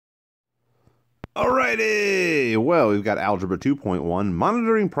Alrighty! Well, we've got Algebra 2.1,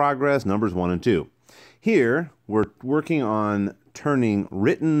 monitoring progress, numbers 1 and 2. Here, we're working on turning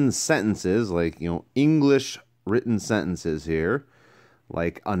written sentences, like, English written sentences here,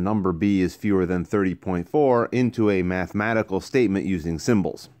 like a number b is fewer than 30.4, into a mathematical statement using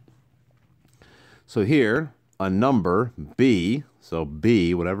symbols. So here, a number, b, so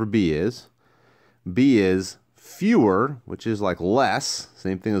b, whatever b is fewer, which is like less,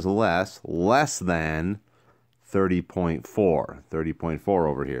 same thing as less than 30.4. 30.4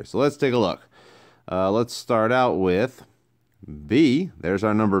 over here. So let's take a look. Let's start out with b. There's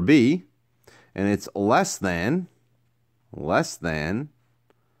our number b, and it's less than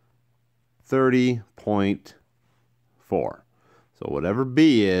 30.4. So whatever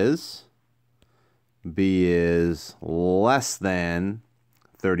b is less than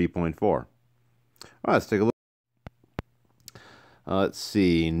 30.4. All right, let's take a look. Let's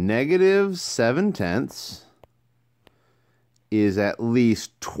see, negative 7/10 is at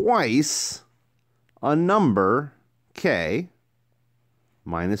least twice a number k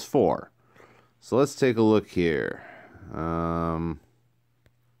minus 4. So let's take a look here.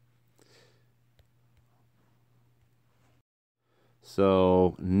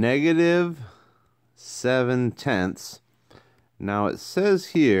 So negative 7/10. Now it says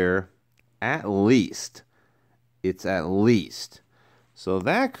here at least. It's at least. So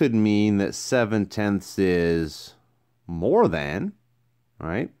that could mean that 7/10 is more than,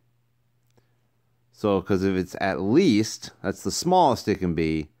 right? So, because if it's at least, that's the smallest it can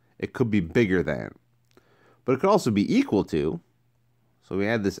be, it could be bigger than. But it could also be equal to. So we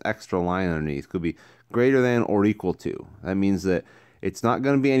add this extra line underneath. Could be greater than or equal to. That means that it's not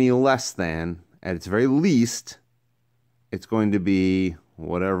going to be any less than. At its very least, it's going to be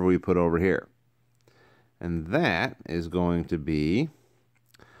whatever we put over here. And that is going to be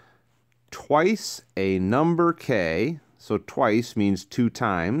twice a number k. So twice means 2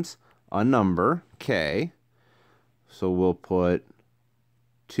 times a number k. So we'll put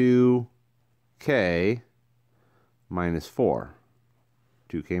 2k minus 4.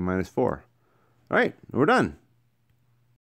 2k minus 4. All right, we're done.